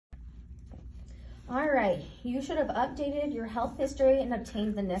All right, you should have updated your health history and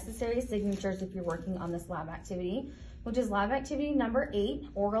obtained the necessary signatures if you're working on this lab activity, which is lab activity number 8,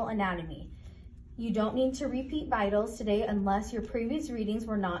 oral anatomy. You don't need to repeat vitals today unless your previous readings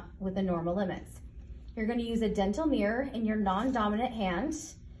were not within normal limits. You're going to use a dental mirror in your non-dominant hand,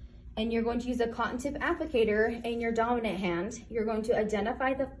 and you're going to use a cotton tip applicator in your dominant hand. You're going to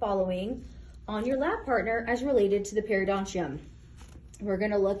identify the following on your lab partner as related to the periodontium. We're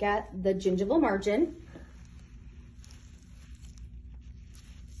going to look at the gingival margin.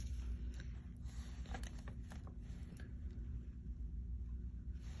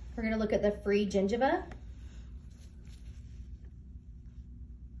 We're going to look at the free gingiva.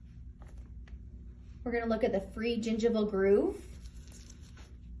 We're going to look at the free gingival groove.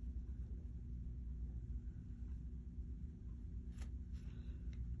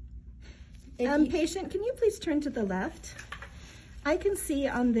 Patient, can you please turn to the left? I can see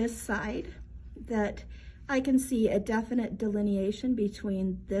on this side that I can see a definite delineation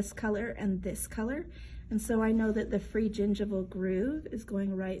between this color and this color. And so I know that the free gingival groove is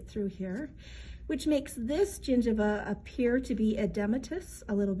going right through here, which makes this gingiva appear to be edematous,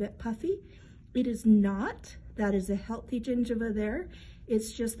 a little bit puffy. It is not. That is a healthy gingiva there.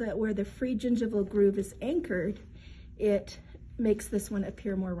 It's just that where the free gingival groove is anchored, it makes this one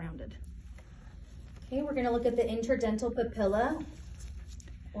appear more rounded. Okay, we're going to look at the interdental papilla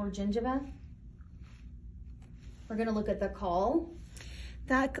or gingiva. We're going to look at the caul.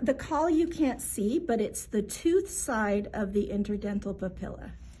 The caul you can't see, but it's the tooth side of the interdental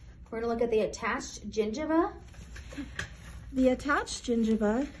papilla. We're going to look at the attached gingiva. The attached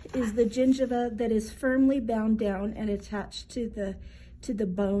gingiva is the gingiva that is firmly bound down and attached to the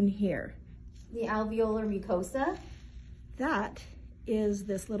bone here. The alveolar mucosa. That is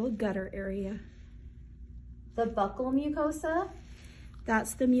this little gutter area. The buccal mucosa.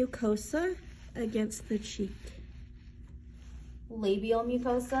 That's the mucosa against the cheek. Labial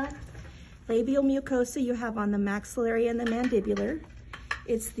mucosa. Labial mucosa you have on the maxillary and the mandibular.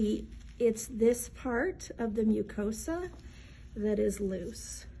 It's this part of the mucosa that is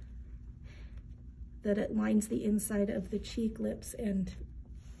loose, that it lines the inside of the cheek, lips, and...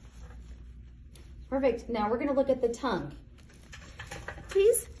 Perfect. Now we're going to look at the tongue.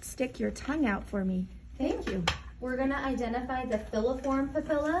 Please stick your tongue out for me. Thank you. We're going to identify the filiform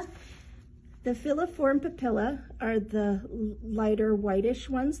papilla. The filiform papilla are the lighter whitish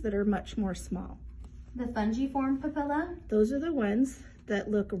ones that are much more small. The fungiform papilla. Those are the ones that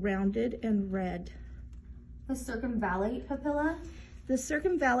look rounded and red. The circumvallate papilla. The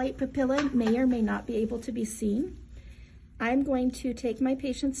circumvallate papilla may or may not be able to be seen. I'm going to take my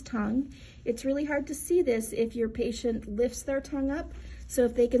patient's tongue. It's really hard to see this if your patient lifts their tongue up. So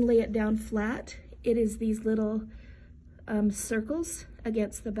if they can lay it down flat, it is these little circles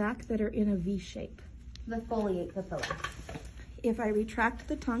against the back that are in a V shape. The foliate papilla. If I retract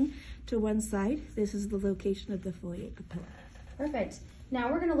the tongue to one side, this is the location of the foliate papilla. Perfect.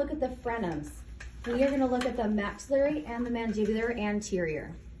 Now we're going to look at the frenums. We are going to look at the maxillary and the mandibular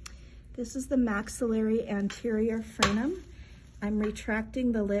anterior. This is the maxillary anterior frenum. I'm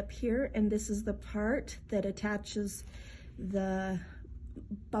retracting the lip here, and this is the part that attaches the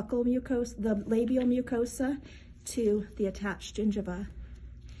buccal mucosa, the labial mucosa, to the attached gingiva.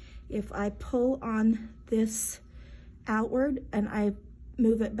 If I pull on this outward and I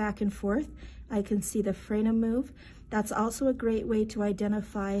move it back and forth, I can see the frenum move. That's also a great way to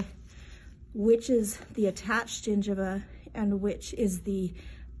identify which is the attached gingiva and which is the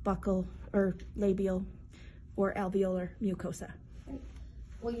buccal or labial or alveolar mucosa.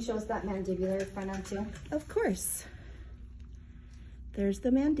 Will you show us that mandibular frenum too? Of course. There's the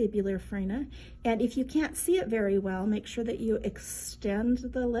mandibular frena. And if you can't see it very well, make sure that you extend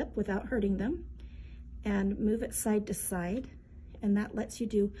the lip without hurting them and move it side to side. And that lets you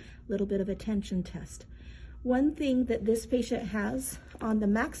do a little bit of a tension test. One thing that this patient has on the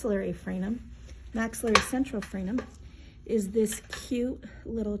maxillary frenum, maxillary central frenum, is this cute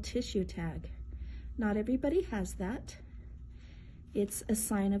little tissue tag. Not everybody has that. It's a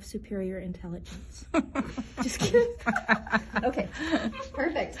sign of superior intelligence. Just kidding. Okay,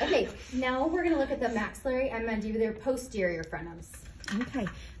 perfect. Okay, now we're going to look at the maxillary and mandibular posterior frenums. Okay,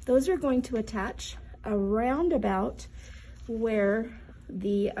 those are going to attach around about where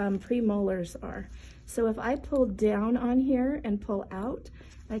the premolars are. So if I pull down on here and pull out,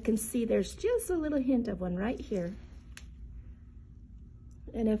 I can see there's just a little hint of one right here.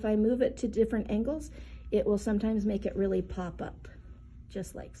 And if I move it to different angles, it will sometimes make it really pop up,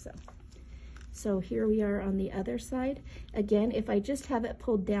 just like so. So here we are on the other side. Again, if I just have it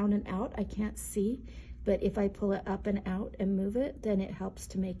pulled down and out, I can't see, but if I pull it up and out and move it, then it helps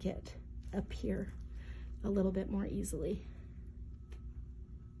to make it appear a little bit more easily.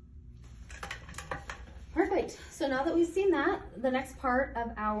 Perfect. So now that we've seen that, the next part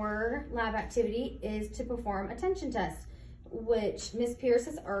of our lab activity is to perform a tension test, which Ms. Pierce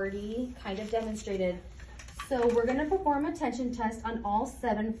has already kind of demonstrated. So we're going to perform a tension test on all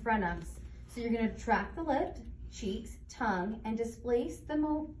 7 frenums. So you're going to track the lip, cheeks, tongue, and displace the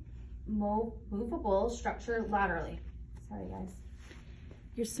movable structure laterally. Sorry, guys.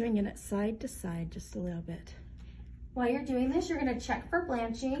 You're swinging it side to side just a little bit. While you're doing this, you're going to check for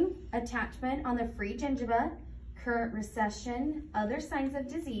blanching, attachment on the free gingiva, current recession, other signs of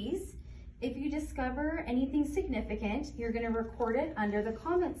disease. If you discover anything significant, you're going to record it under the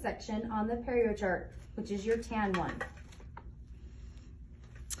comment section on the perio chart, which is your tan one.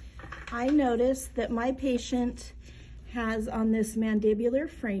 I noticed that my patient has on this mandibular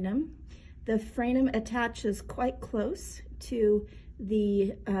frenum, the frenum attaches quite close to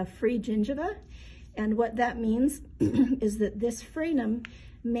the free gingiva. And what that means is that this frenum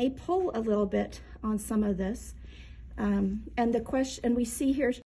may pull a little bit on some of this. And we see here